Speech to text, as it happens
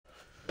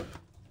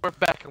We're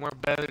back and we're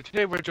better.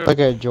 Today we're joining. Look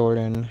at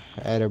Jordan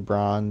at a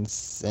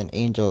bronze, and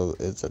Angel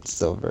is at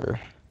silver.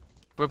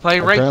 We're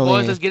playing ranked,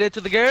 boys. Let's get into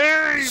the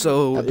game.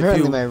 So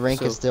apparently my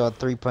rank is still at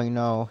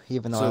 3.0,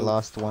 even though I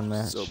lost one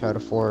match out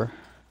of 4.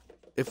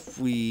 If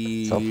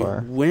we so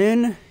far.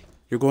 win,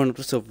 you're going up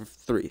to silver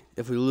 3.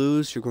 If we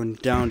lose, you're going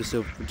down to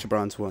silver to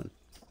bronze 1.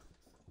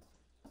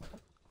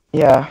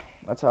 Yeah,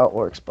 that's how it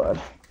works,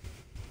 bud.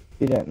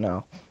 You didn't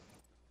know.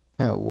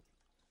 Oh.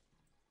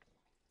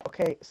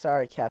 Okay,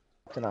 sorry,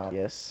 Captain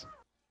Obvious.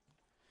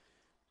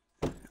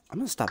 I'm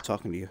gonna stop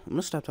talking to you. I'm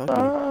gonna stop talking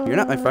to you. You're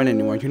not my friend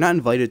anymore. You're not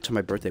invited to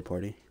my birthday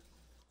party.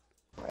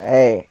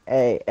 Hey.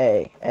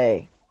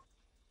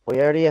 We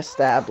already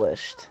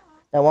established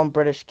that one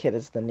British kid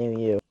is the new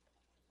you.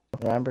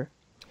 Remember?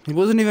 He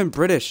wasn't even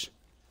British.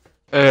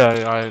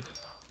 Yeah,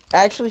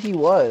 Actually, he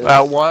was.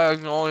 That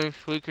one only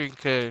squeaking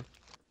kid.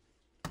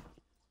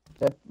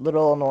 That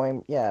little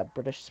annoying, yeah,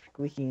 British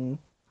squeaking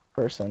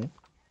person.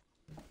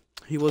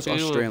 He was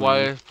Australian. White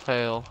as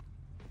pale.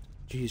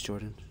 Jeez,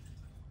 Jordan.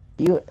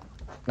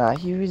 Nah,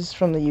 he was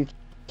from the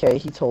UK.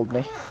 He told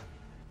me.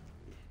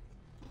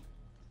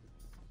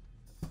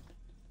 I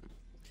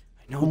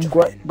know,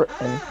 Jordan.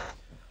 Britain.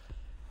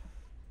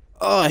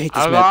 Oh, I hate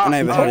this map, and I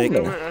have a headache.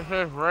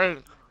 Right.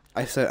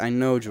 I said I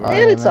know, Jordan.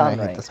 And it's on I hate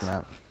rank. this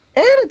map.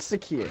 And it's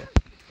secure.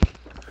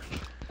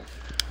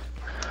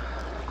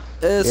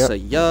 It's a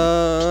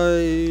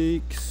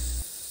yikes.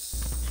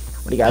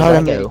 What do you guys How to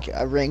want to do? make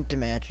a ranked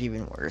match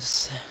even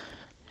worse.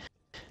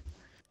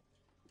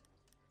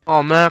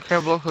 Oh man, I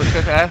can't believe who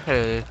took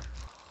that.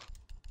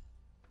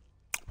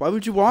 Why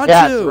would you want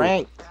Yeah, to? it's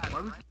ranked.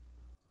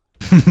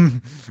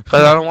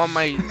 Because I don't want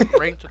my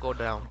rank to go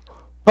down.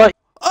 But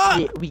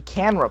we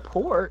can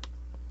report.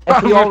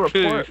 If we all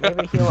report,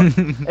 maybe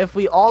he'll. If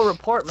we all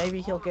report,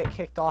 maybe he'll get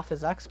kicked off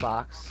his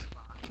Xbox.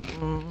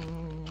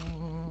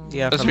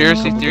 Yeah,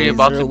 Conspiracy theory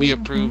about to be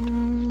approved.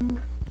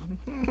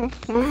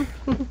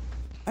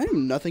 I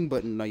am nothing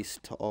but nice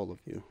to all of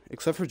you,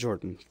 except for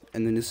Jordan.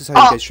 And then this is how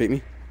you guys treat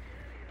me.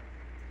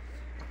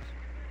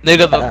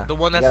 Nigga, the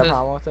one that says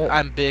it?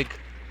 I'm big.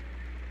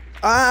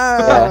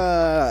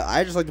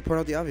 I just like to point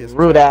out the obvious.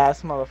 Rude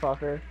ass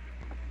motherfucker.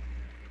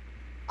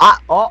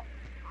 Oh.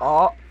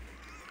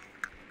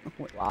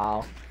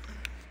 Wow.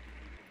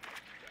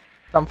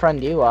 Some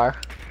friend you are.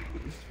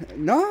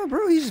 Nah,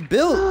 bro, he's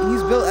built.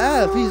 He's built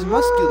F. He's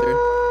muscular.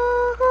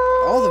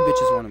 All the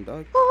bitches want him,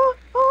 dog.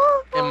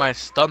 In my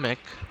stomach.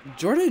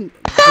 Jordan,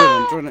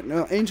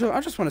 no, Angel, I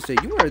just want to say,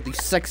 you are the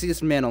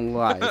sexiest man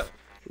alive.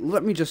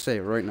 Let me just say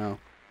it right now.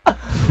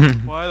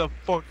 Why the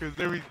fuck is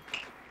every...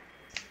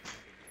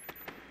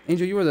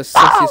 Angel, you are the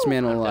sexiest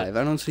man alive.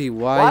 I don't see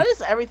why. Why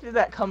does everything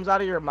that comes out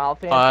of your mouth,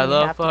 Anthony, Why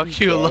the have to fuck be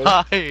you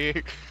gay?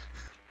 lying?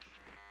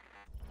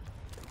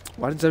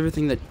 Why does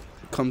everything that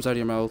comes out of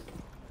your mouth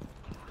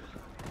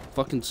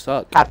fucking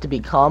suck? Have to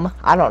become?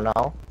 I don't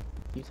know.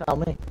 You tell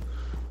me.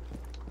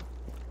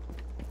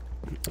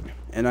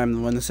 And I'm the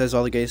one that says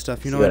all the gay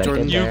stuff. You know See what, what I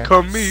Jordan? did You there?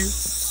 come me.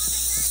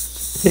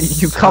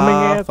 You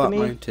coming, Fuck Anthony?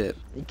 my tip.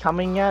 You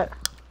coming yet?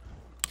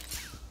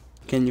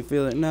 Can you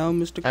feel it now,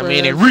 Mr. I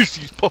mean, Krabs?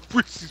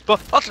 Reese's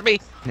Puff, touch me.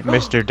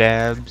 Mr.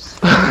 Dabs.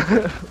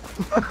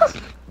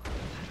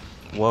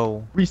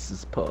 Whoa.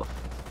 Reese's Puff.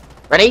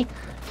 Ready?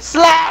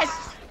 Slash!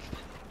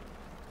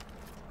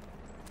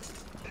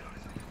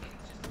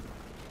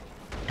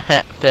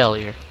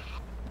 Failure.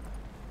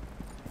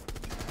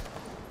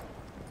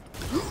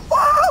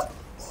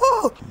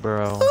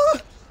 Bro.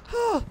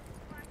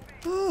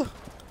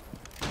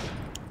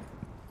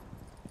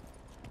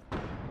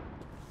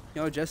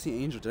 Yo, Jesse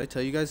Angel, did I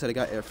tell you guys that I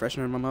got air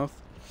freshener in my mouth?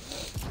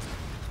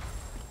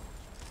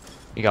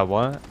 You got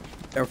what?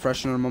 Air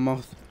freshener in my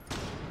mouth.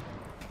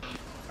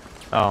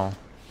 Oh.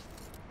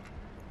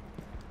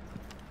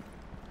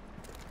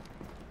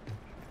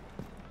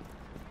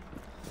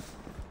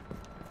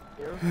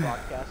 Your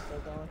podcast still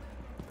going?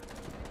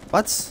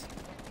 What's?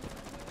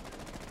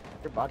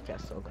 Your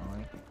podcast still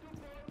going?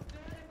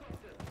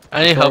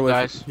 I need help,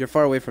 guys. You're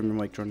far away from your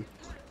mic, Jordan.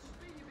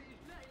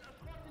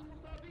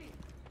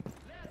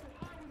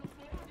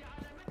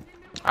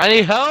 I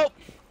need help.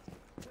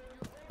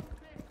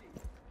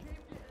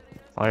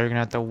 Oh, you're gonna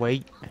have to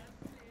wait.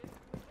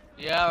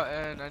 Yeah,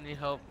 and I need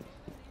help.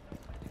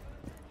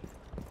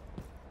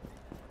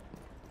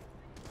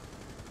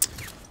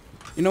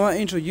 You know what,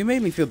 Angel? You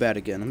made me feel bad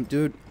again.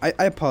 Dude, I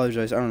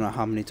apologize. I don't know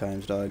how many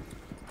times, dog.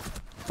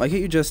 Why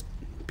can't you just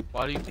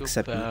Why do you feel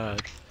accept me?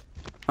 bad?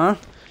 Huh?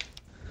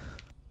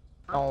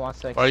 No one wants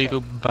to Why do you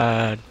accept. feel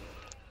bad?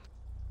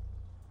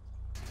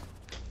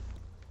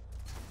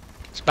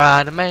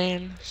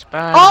 Spider-Man,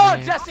 Spider-Man. Oh,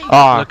 Jesse!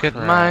 Oh, Look at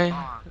crap. my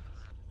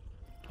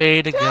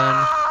beta gun.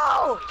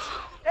 No!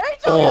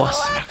 Angel, Oh,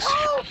 get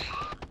sexy.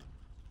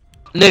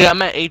 the Nigga,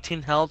 I'm at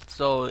 18 health,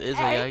 so it's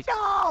a yikes.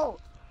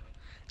 Angel!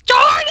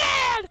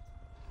 Jordan!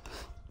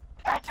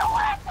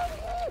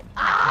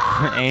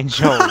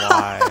 Angel,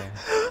 why?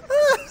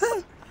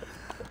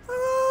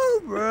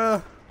 Oh,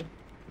 bruh.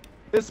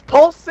 This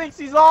Pulse thinks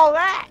he's all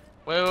that!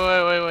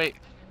 Wait.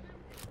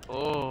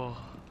 Oh.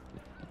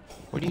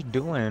 What are you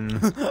doing?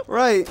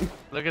 Right.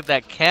 Look at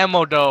that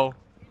camo though.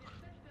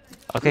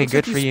 Okay, Looks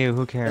good like for you you.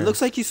 Who cares? It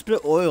looks like you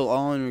spit oil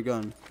all on your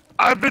gun.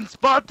 I've been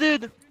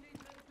spotted.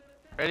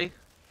 Ready?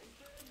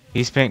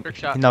 he spent. Trick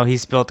shot. No, he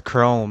spilled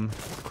chrome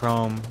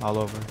all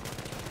over.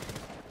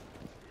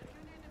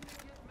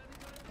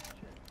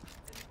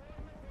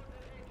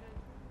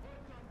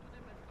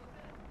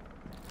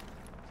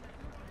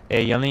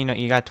 Hey, you only know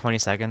you got 20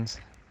 seconds.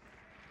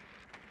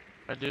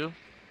 I do.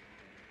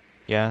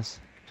 Yes.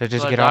 So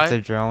just Will I get off die?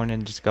 the drone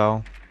and just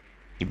go.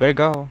 You better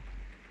go.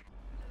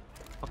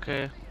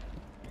 Okay.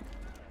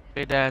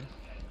 Hey, Dad.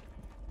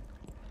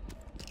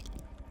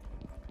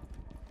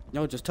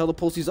 No, just tell the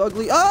pulse he's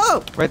ugly.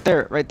 Oh! Right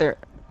there, right there.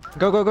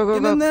 Go, go, go, go,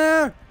 Get go. in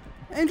there!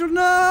 Angel,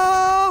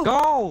 no!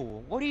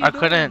 Go! What are you I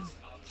doing? couldn't.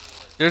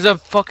 There's a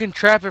fucking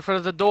trap in front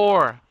of the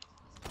door.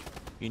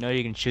 You know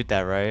you can shoot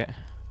that, right?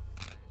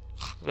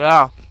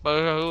 Yeah, but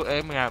who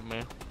aiming at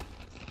me?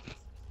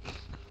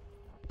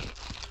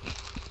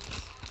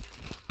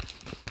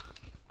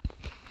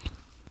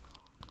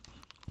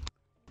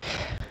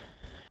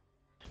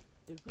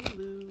 Did we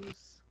lose?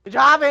 Good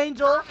job,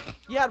 Angel.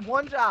 You had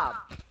one job.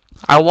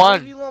 I Leave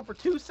won. you alone for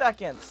 2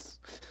 seconds.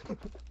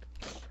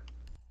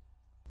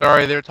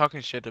 Sorry, they were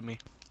talking shit to me.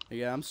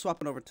 Yeah, I'm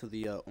swapping over to the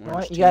You know orange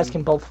what? team. You guys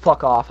can both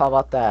fuck off. How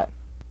about that?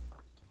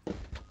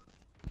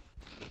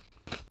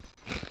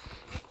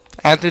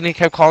 Anthony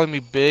kept calling me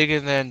big,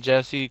 and then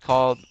Jesse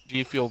called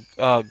G Fuel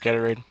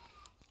Gatorade.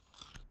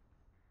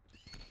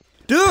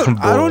 Dude, Oh,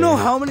 I don't know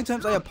boy. how many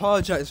times I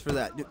apologize for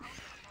that. Dude.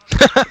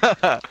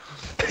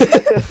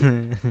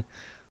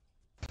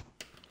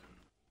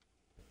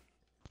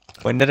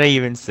 When did I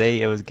even say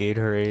it was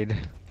Gatorade?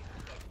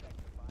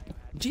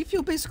 G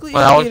Fuel basically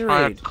Well, I was is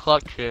trying Gatorade. to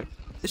clutch it.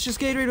 It's just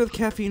Gatorade with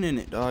caffeine in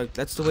it, dog.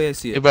 That's the way I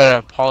see You it. better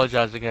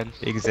apologize again.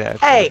 Exactly.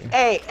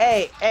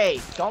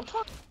 Hey! Don't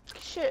talk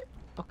shit,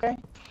 okay?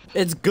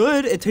 It's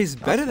good. It tastes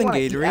better than wanna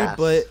eat Gatorade, ass.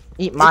 but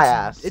Eat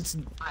my it's,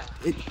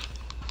 ass.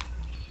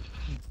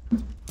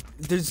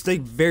 There's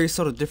like very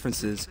subtle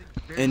differences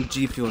in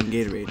G Fuel and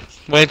Gatorade.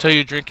 Wait until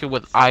you drink it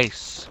with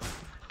ice.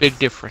 Big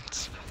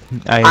difference.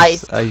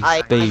 Ice,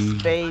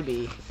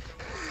 baby.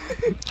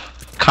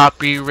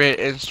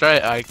 Copyright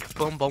strike.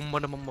 Boom, boom,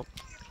 boom, boom, boom.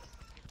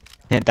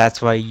 And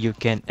that's why you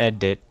can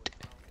edit.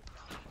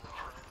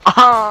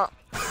 Ah!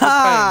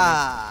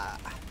 Ha!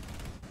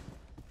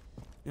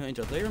 You know,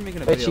 Angel, they were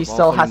making a Which video he of all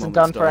still funny hasn't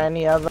done moments, for dog.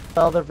 any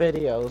other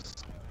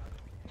videos.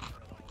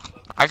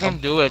 I can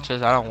do it,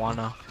 just I don't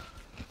wanna.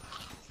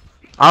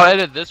 I'll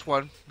edit this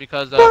one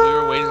because we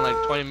were waiting like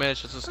 20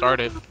 minutes just to start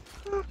it.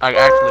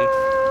 Actually.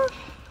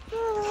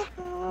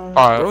 We're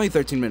Alright. only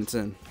 13 minutes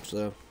in,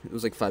 so it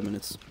was like 5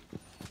 minutes.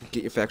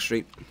 Get your facts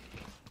straight.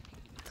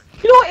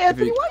 You know what,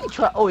 Anthony? Why are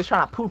you always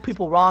trying to prove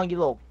people wrong, you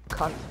little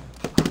cunt?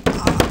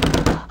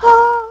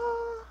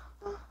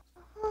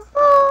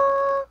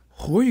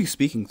 Who are you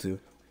speaking to?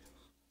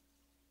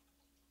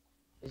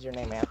 Is your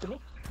name Anthony?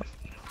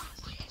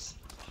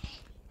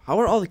 How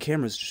are all the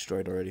cameras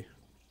destroyed already?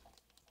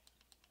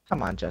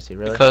 Come on, Jesse,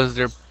 really? Because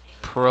they're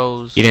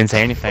pros. You didn't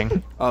say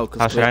anything. Oh, How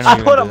because should I know I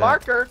you put would a do that?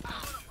 marker.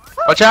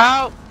 Watch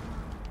out!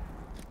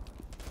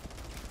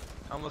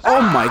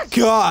 Oh my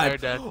god! They're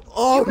dead.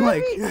 Oh You my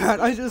made me- god,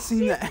 I just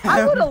seen that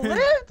I would have happen.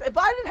 lived if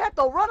I didn't have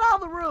to run out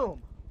of the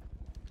room.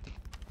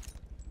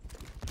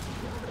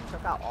 They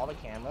took out all the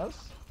cameras,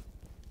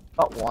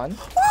 but one.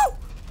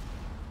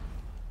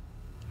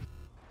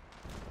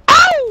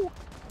 Ow!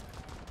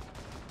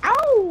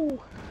 Ow!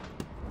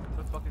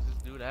 Where the fuck is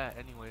this dude at,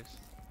 anyways?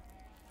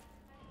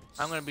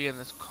 I'm gonna be in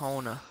this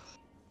Kona.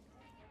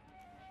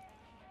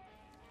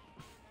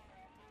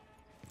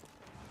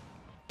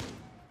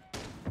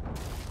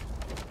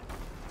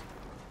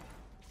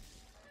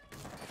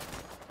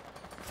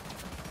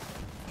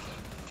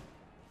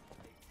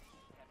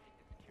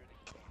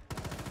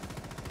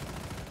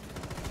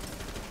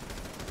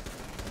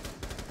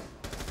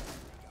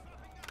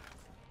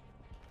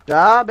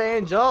 Job,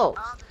 Angel.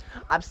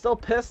 I'm still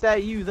pissed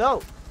at you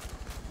though.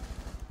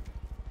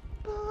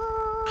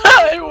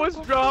 It was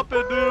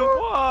dropping, dude.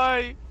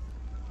 Why?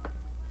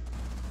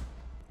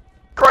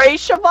 Great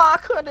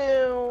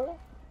Shavakadu.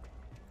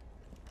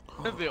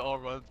 They all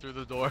run through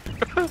the door.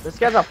 This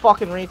guy's a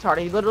fucking retard.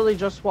 He literally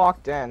just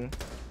walked in.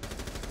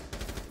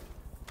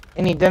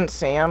 And he didn't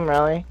see him,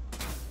 really.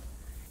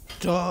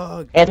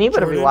 Dog. And he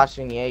better be Jordan?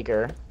 watching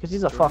Jaeger. Because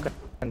he's a Jordan?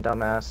 fucking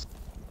dumbass.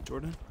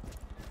 Jordan?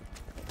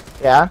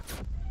 Yeah?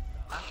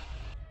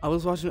 I'm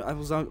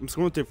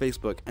scrolling through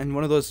Facebook, and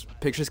one of those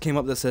pictures came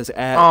up that says,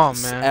 at, Oh,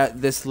 man.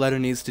 at this letter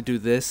needs to do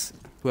this,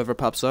 whoever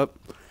pops up.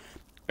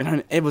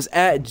 And it was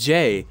at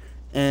J,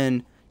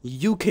 and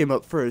you came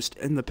up first,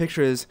 and the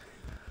picture is,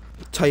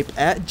 type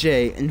at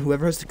J, and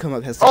whoever has to come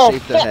up has to Oh,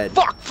 shave their head.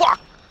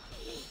 fuck!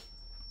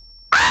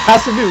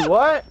 Has to do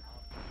what?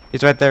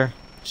 He's right there.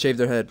 Shave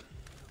their head.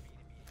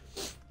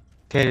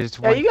 Okay, there's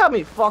Yeah, one. you got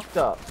me fucked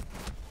up.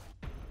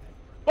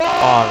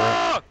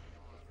 Fuck!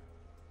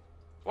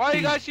 Why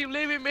you guys keep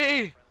leaving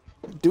me?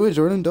 Do it,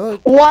 Jordan,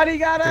 dog. Why do you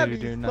gotta Dude,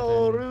 be you're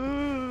so nothing.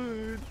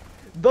 rude?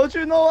 Don't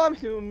you know I'm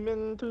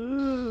human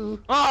too?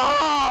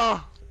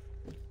 Ah!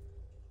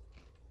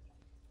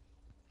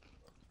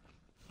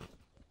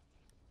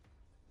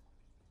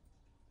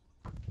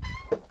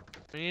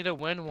 We need to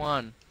win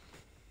one.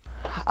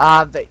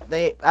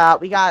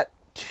 We got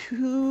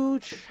 2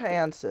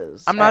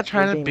 chances. I'm not at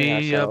trying to redeeming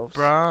be ourselves. a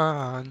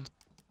bronze.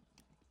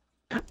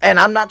 And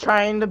I'm not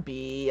trying to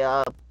be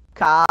a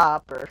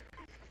copper.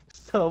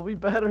 So we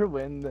better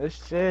win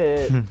this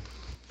shit.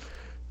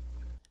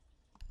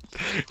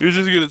 You're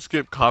just gonna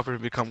skip copper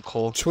and become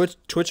coal. Twitch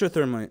or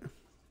thermite?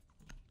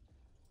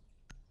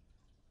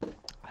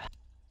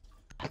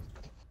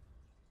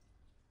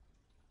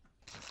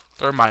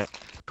 Thermite.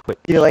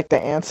 You like the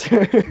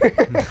answer?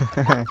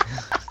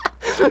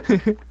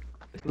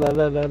 La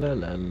la la la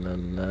la la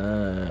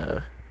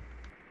la.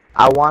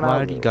 I wanna.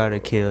 Why do you gotta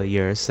kill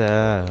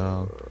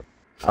yourself?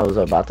 I was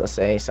about to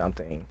say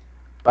something,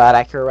 but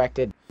I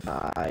corrected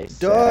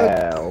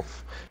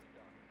myself.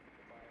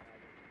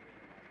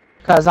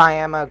 Cause I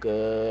am a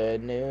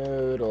good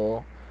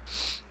noodle.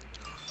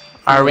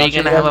 Are we Don't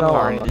you gonna have a guys know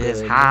party I'm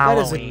this good? That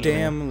is Halloween? a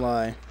damn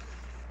lie.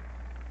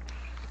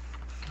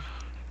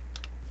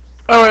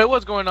 Alright,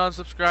 what's going on,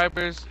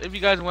 subscribers? If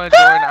you guys want to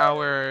join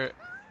our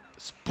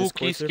spooky,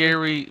 Discord server?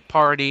 scary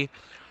party,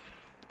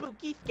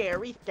 Spooky,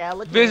 scary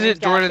skeleton. visit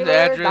Jordan's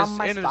address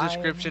in the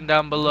description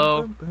down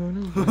below.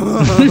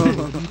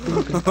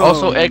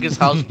 Also, egg his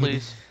house,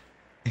 please.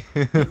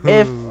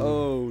 If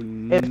Oh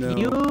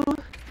no.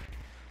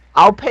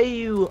 I'll pay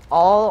you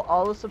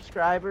all the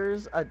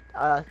subscribers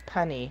a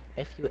penny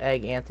if you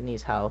egg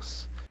Anthony's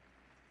house.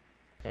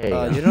 There you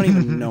go. You don't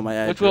even know my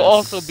address. Which will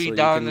also be so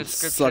down you in the can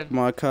description. Suck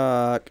my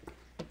cock.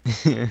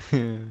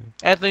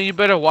 Anthony, you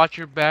better watch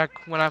your back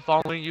when I'm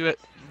following you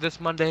this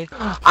Monday.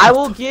 I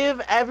will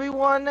give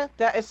everyone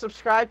that is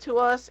subscribed to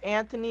us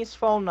Anthony's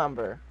phone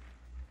number.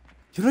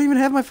 You don't even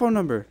have my phone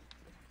number.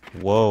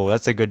 Whoa,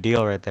 that's a good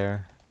deal right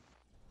there.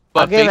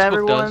 I'll But give Facebook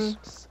everyone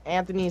does.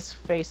 Anthony's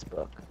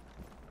Facebook.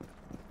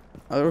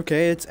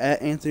 Okay, it's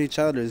at Anthony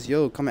Childers.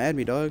 Yo, come add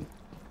me, dog.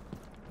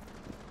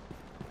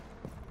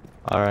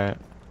 Alright.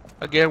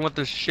 Again with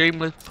the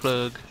shameless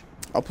plug.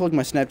 I'll plug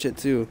my Snapchat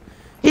too.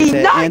 He It's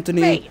at knifed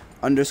Anthony me!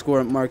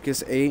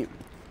 _Marcus8.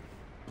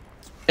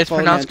 It's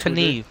Follow me pronounced on Twitter.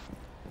 Kneve.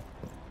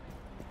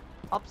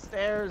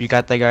 Upstairs. You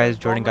got that, guys?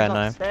 Jordan got a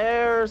knife.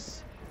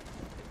 Upstairs.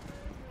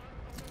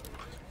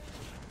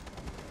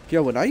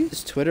 Yo, when I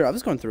used Twitter, I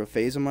was going through a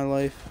phase in my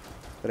life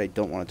that I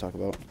don't want to talk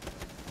about.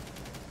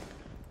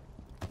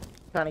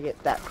 Trying to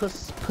get that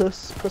puss.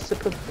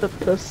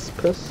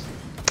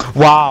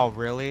 Wow,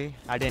 really?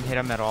 I didn't hit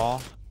him at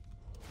all?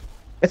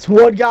 It's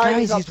one guy.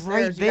 Guys, He's he's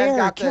right upstairs. You guys there.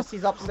 got this.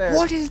 He's upstairs.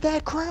 What is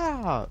that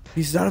crap?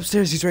 He's not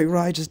upstairs. He's right where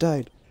I just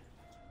died.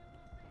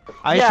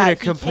 I Yeah, should he have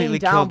came completely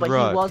down, killed but he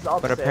Rook, was but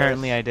upstairs.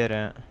 apparently I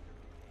didn't.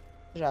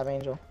 Good job,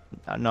 Angel.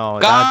 No,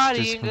 Got that's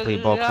just him,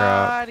 complete bull crap.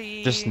 got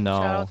him. Just Shout no.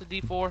 out to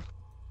D4.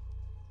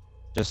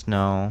 Just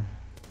no.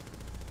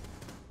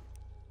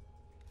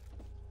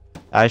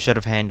 I should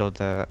have handled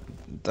that.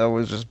 That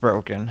was just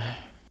broken.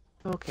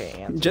 Okay,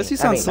 Anthony. Jesse I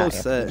sounds mean, so not Anthony,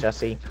 upset.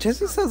 Jesse.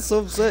 Jesse sounds so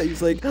upset.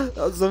 He's like, I'm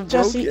so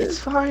Jesse, broken. it's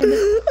fine.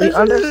 We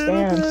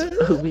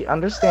understand. We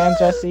understand,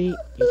 Jesse.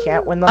 You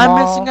can't win them I'm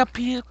all.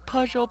 missing a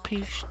puzzle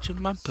piece to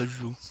my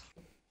puzzle.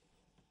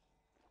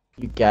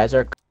 You guys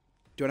are Do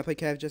you want to play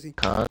Cav, Jesse?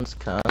 cons.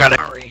 Gotta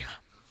hurry.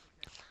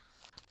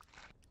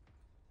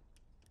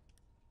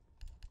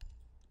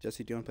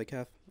 Jesse, do you want to play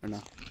Cav or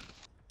no?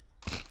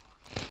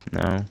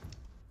 No.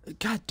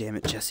 God damn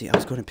it, Jesse. I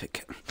was going to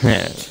pick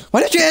Cav.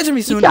 Why didn't you answer me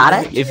You sooner? got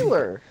a If-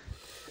 healer.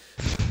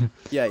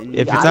 Yeah, If you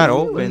it's got not it.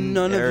 open,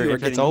 None of or you are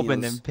if it's getting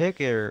open, heals. then pick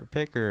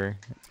her.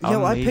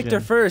 Yo, I picked her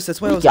Asian. first.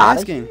 That's why I You was got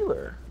asking. a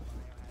healer.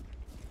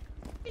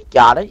 You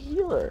got a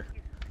healer.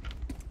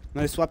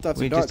 And I swapped off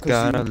We the dog just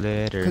got a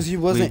letter. because you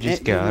wasn't We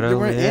just you got a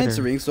weren't letter.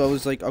 answering, so I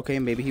was like, okay,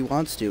 maybe he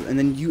wants to. And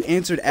then you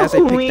answered as I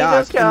We picked Doc,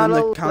 just and then got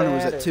the a counter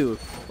was letter. at 2.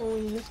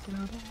 We just got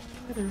a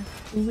letter.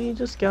 We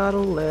just got a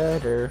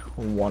letter.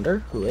 Wonder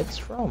who it's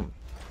from.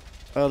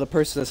 Oh, the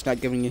person that's not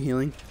giving you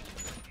healing.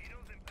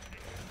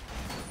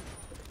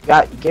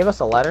 You gave us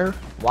a letter?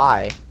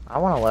 Why? I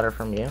want a letter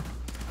from you.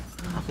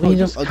 Oh, We you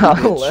just ugly got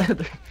a bitch.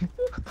 letter.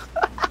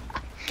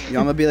 Yeah,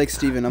 I'm gonna be like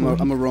Steven.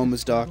 I'm a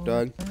Roma's dog.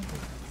 You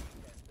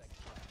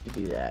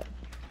do that.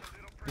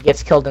 He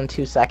gets killed in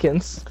 2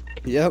 seconds.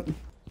 Yep.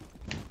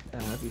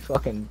 I'd be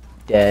fucking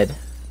dead.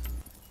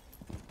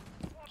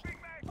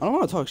 I don't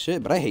want to talk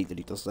shit, but I hate that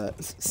he does that.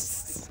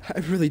 I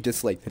really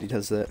dislike that he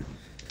does that.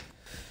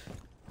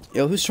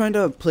 Yo, who's trying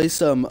to play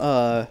some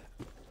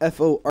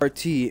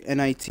FORTNITE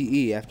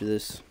after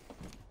this?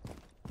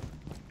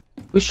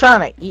 Who's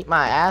trying to eat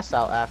my ass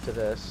out after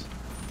this?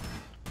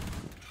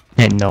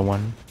 And no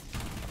one.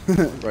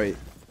 Right.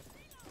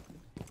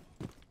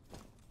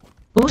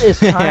 Who is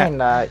trying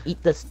to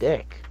eat this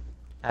dick?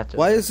 After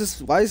Why this?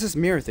 is this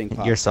mirror thing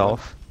popped?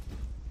 Yourself.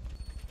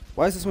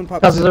 Why is this one popping?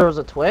 Because there was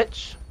a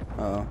Twitch.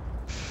 Oh.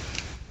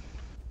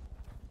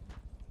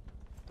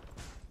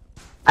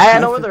 I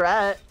know where they're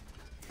at.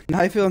 Now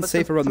I feel But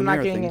unsafe since around the I'm not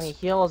mirror getting things. any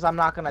heals, I'm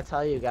not gonna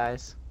tell you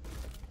guys.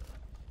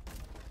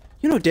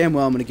 You know damn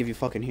well I'm gonna give you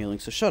fucking healing,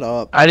 so shut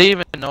up. I didn't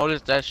even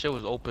notice that shit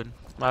was open.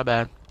 My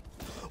bad.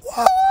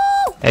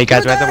 Hey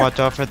guys, we You're have to there! watch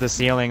out for the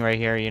ceiling right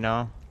here, you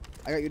know?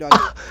 I got you, dog.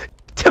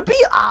 To be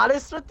be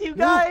honest with you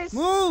guys,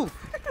 Move!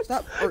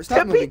 Stop! Or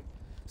stop moving!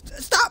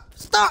 Stop!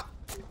 Stop!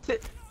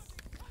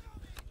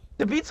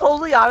 to be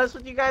totally honest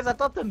with you guys, I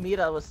thought the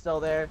Mita was still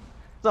there,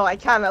 so I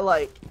kind of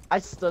like I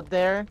stood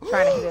there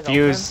trying to hit it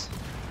Fuse. open.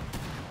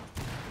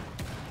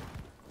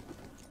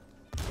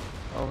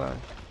 Oh god.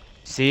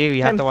 See, we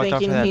have I'm to watch out for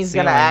thinking that he's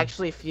ceiling. gonna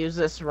actually fuse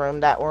this room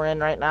that we're in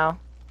right now.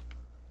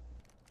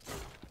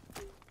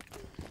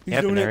 He's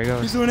Yep, doing there it. he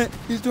goes. He's doing it.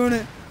 He's doing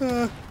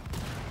it.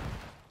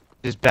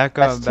 Just back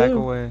up, That's back two.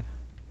 away.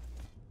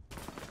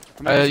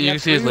 You can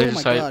see his laser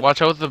sight.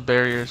 Watch out with the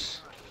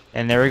barriers.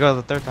 And there we go,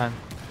 the third time.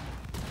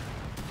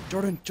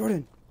 Jordan.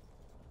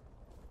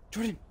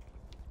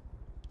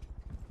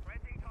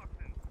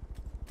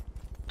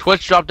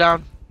 Twitch, drop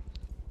down.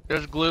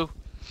 There's glue.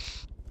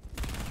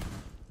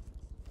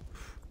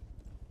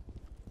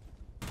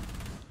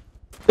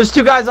 There's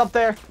two guys up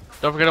there.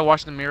 Don't forget to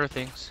watch the mirror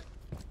things.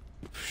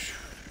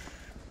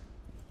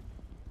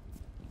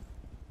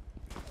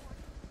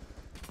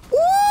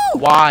 Woo!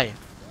 Why?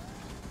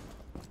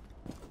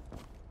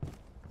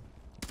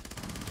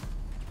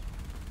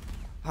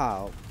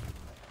 How?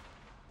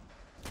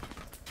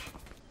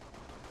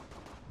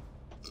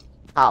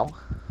 Ow.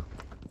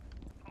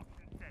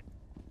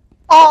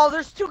 Oh,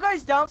 there's two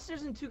guys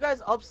downstairs and two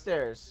guys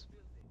upstairs.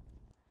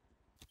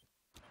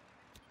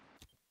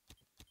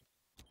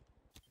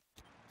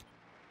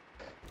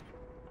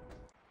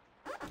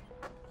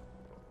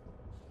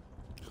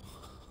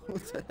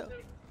 What the hell?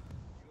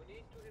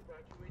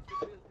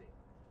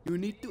 You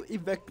need to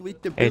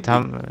evacuate the building. Hey,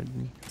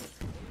 Tom.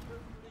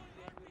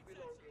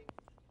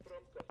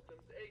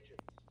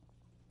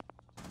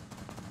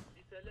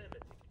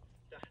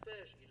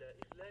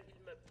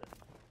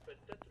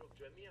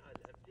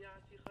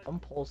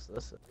 Unpulse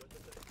this.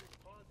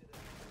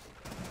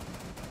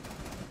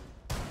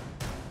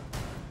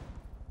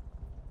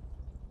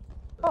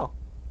 Oh.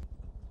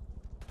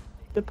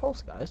 Good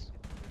pulse, guys.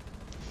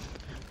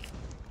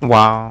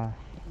 Wow.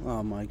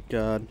 Oh my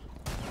god.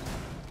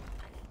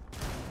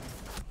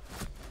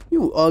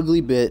 You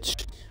ugly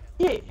bitch.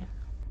 Yeah.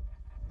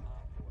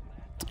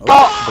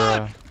 Oh,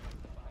 Bruh.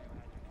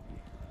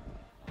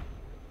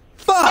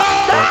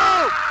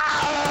 fuck!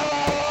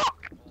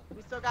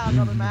 We still got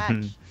another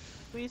match.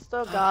 We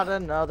still got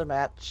another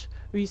match.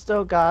 We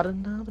still got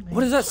another match.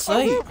 What does that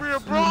say? I wanna be a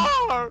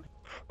broad.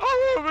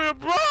 I wanna be a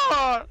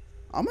broad.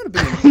 I'm gonna be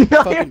in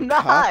No, fucking you're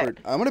not. copper.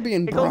 I'm gonna be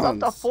in It goes up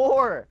bronze. to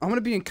 4. I'm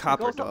gonna be in It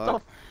copper, goes dog.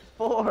 up to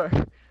 4.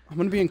 I'm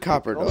gonna be in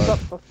copper, It goes dog.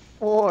 up to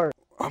 4.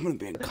 I'm gonna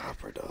be in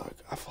copper, dog.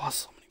 I've lost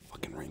so many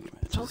fucking rank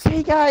matches.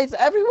 Okay, guys,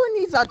 everyone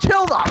needs to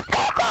chill the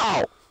fuck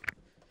out.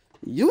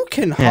 You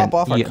can hop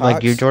off our cocks.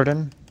 Like you,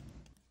 Jordan?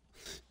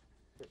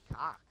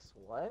 Cox,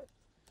 what?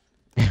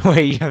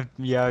 Wait,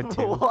 you have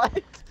two.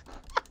 What?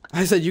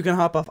 I said you can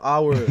hop off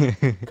our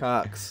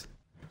cocks.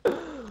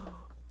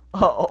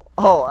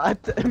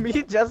 Me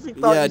and Jesse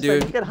thought Yeah, you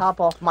dude. said you could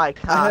hop off my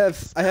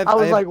cox. I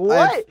was like,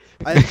 what?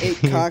 I have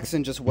 8 cocks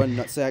and just 1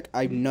 nutsack.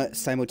 I nut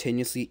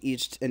simultaneously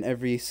each and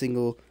every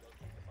single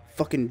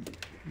fucking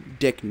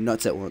dick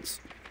nuts at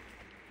once.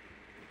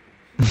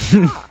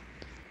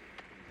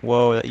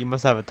 Whoa, you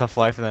must have a tough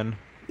life then.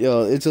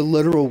 Yo, it's a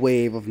literal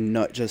wave of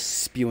nut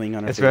just spewing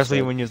on our Especially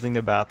face. when using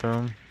the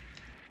bathroom.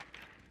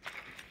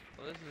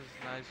 Well, this is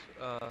nice.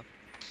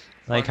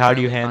 Like, fun how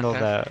do you family handle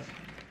content. that?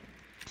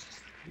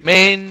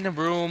 Main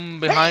room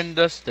behind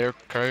the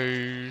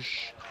staircase.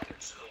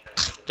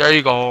 There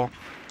you go.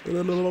 I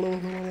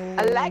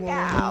like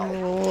out.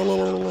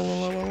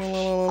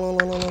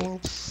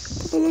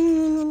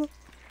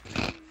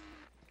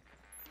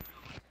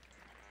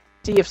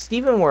 See, if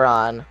Steven were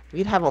on,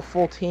 we'd have a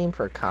full team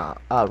for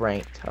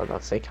ranked. I was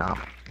about to say comp.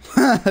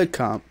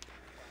 Comp.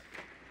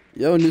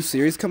 Yo, new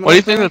series coming What do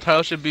you out, think bro? the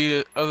title should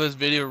be of this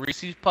video?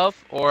 Reese's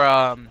Puff or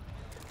I'm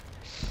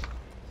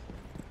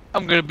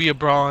gonna be a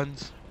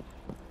bronze.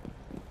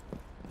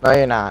 No,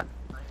 you're not.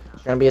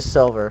 You're gonna be a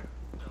silver.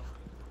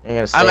 You're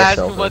gonna stay I'm a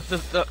asking silver. what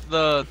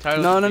the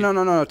title. No, should no, be. no,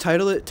 no, no.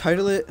 Title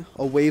it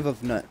A Wave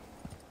of Nut.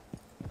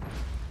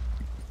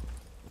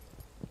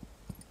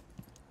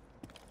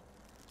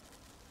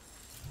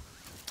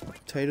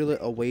 Title it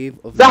A Wave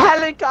of The Nut.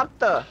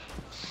 helicopter!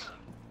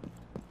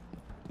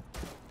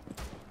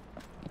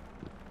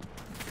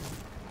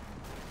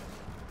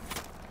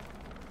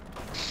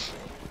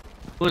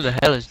 Who the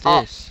hell is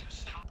this?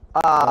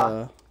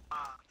 Uh,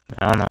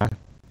 I don't know.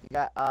 You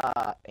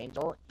got,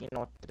 Angel, you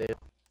know what to do.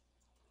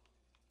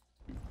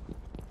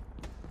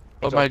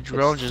 But my Angel,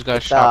 drone it's- just got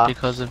it's, shot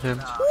because of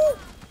him.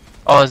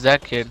 Oh, it's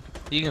that kid.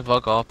 You can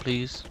fuck off,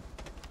 please.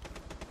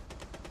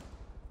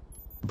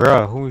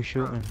 Bruh, who are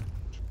shooting?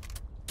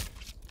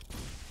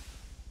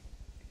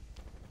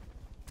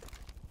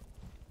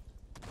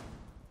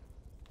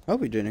 I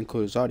hope we didn't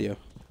include his audio.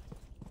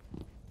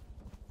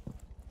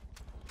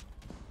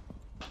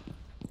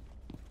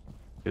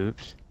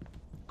 Oops.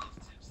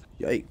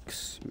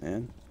 Yikes,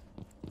 man.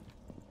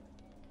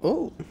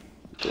 Oh.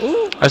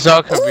 Oh. I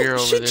saw Kabir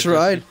over she there.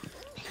 tried.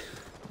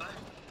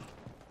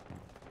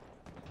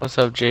 What's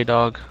up,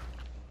 J-Dog?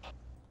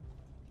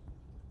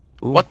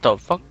 Ooh. What the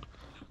fuck?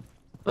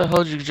 the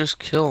hell did you just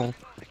kill?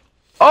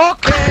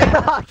 Okay!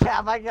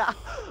 Okay, my god.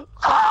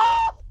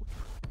 Oh!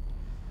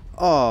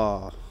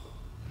 Oh.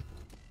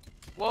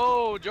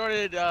 Whoa,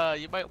 Jordan,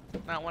 you might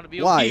not want to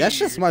be Why? OP. That's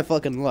just my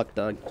fucking luck,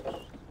 dog.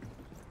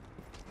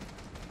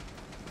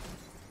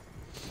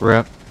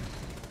 Rip.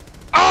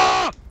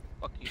 Ah!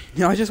 Fuck you.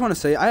 You know, I just want to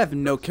say, I have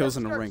no kills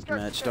in a ranked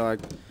match, dog.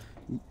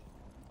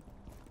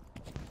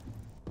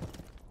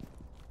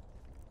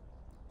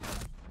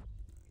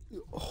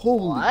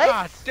 Holy What?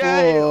 God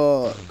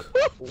damn.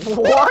 fuck.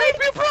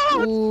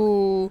 What?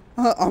 Ooh,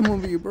 I'm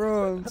gonna be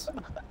bronze.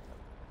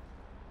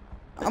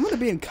 I'm gonna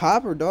be in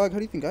copper, dog. How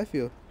do you think I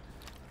feel?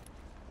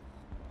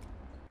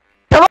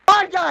 Come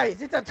on,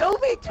 guys! It's a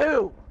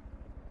 2v2!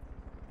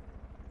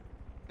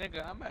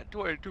 Nigga, I'm at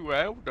 22.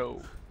 I don't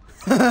know.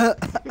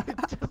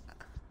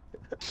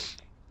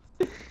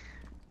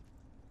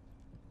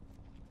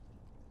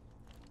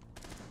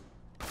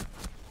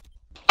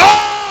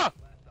 Ah!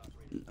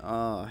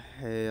 Oh,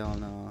 hell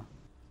no.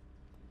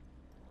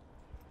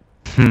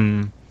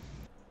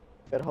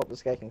 Better hope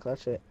this guy can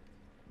clutch it.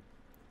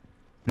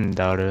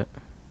 Doubt it.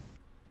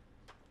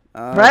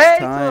 It's Ready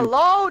to time.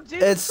 load,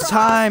 Jesus It's Christ.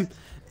 time.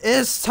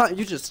 It's time.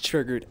 You just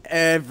triggered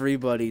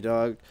everybody,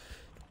 dog.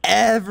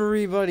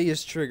 Everybody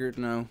is triggered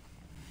now.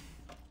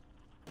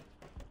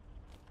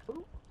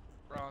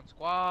 Bronze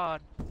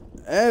squad.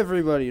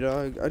 Everybody,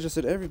 dog. I just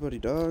said everybody,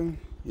 dog.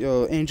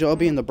 Yo, Angel, I'll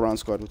be in the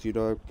bronze squad with you,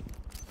 dog.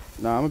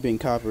 Nah, I'm gonna be in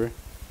copper.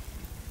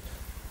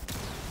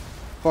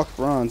 Fuck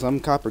bronze. I'm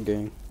copper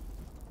gang.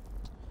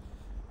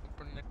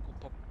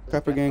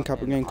 Copper gang,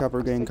 copper gang,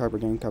 copper gang, copper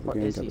gang, copper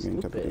gang, copper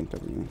gang, copper gang,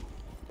 copper gang.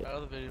 Out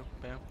of the video,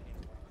 bam.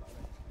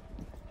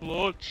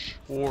 Clutch.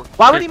 Or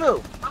Why would he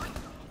move?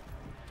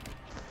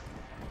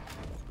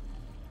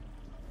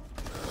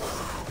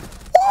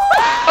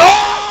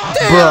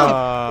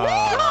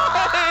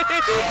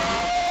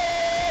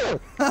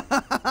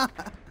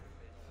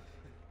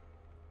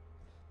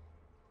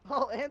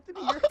 Oh,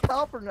 Anthony, you're a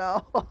copper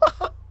now.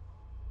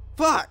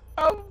 Fuck!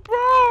 I'm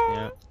bro.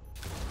 Yeah.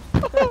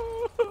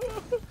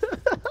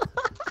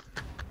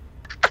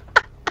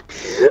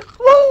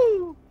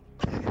 Woo!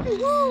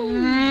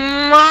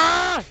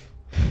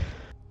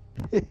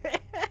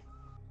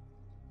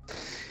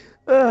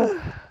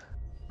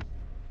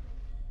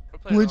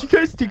 What'd you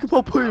guys think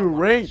about playing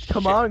ranked?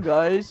 Come on,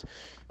 guys.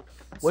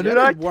 What See, did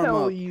I warm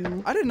tell up.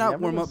 you? I did not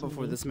Never warm up listen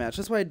before to me. this match.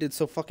 That's why I did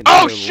so fucking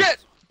Oh terrible. shit!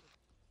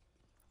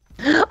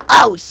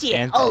 Oh shit!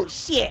 Anth- Oh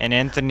shit! And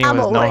Anthony I'm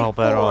was a no rank help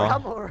 4. at all.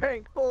 I'm a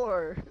rank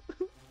 4.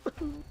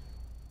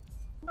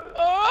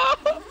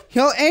 Oh!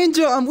 Yo,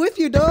 Angel, I'm with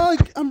you,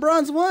 dog. I'm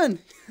bronze 1.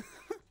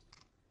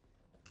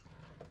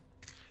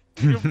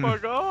 You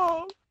fuck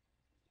off.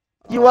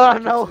 You wanna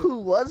know who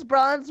was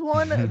bronze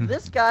 1?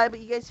 This guy, but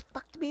you guys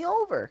fucked me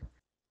over.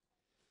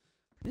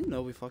 You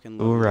know we fucking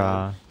love you. Hoorah.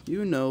 Dog.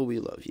 You know we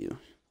love you.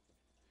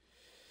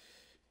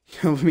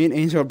 Yo, me and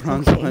Angel are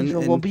bronze Okay, 1. Angel,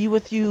 And we'll be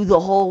with you the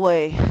whole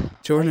way.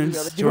 Jordan's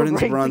rather do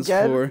Jordan's ranked bronze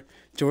again? 4.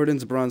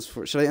 Jordan's bronze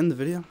 4. Should I end the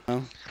video?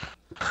 No.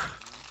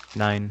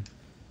 9.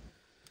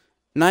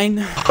 9.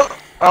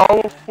 I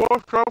was 4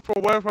 cups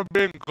away from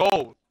being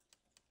gold.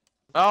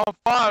 I was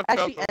 5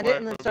 Actually, cups end away it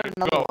and then from start being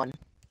another gold. one.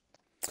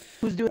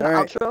 Who's doing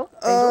Alright. the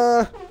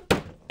outro?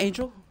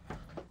 Angel?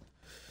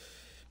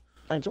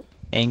 Angel?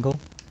 Angle.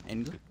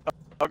 Angel?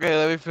 Okay,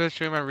 let me finish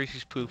doing my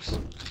Reese's Poops.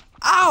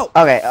 Ow!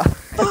 Okay.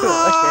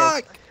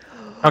 Fuck!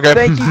 Okay.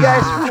 Thank you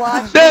guys for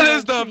watching. That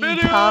is the Make sure you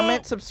video!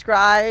 Comment,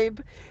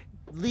 subscribe,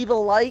 leave a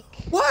like.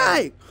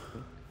 Why?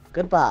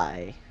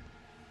 Goodbye.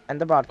 End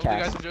the Hope you guys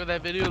broadcast. enjoyed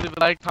that video. Leave a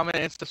like, comment,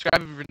 and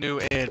subscribe if you're new,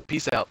 and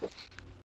peace out.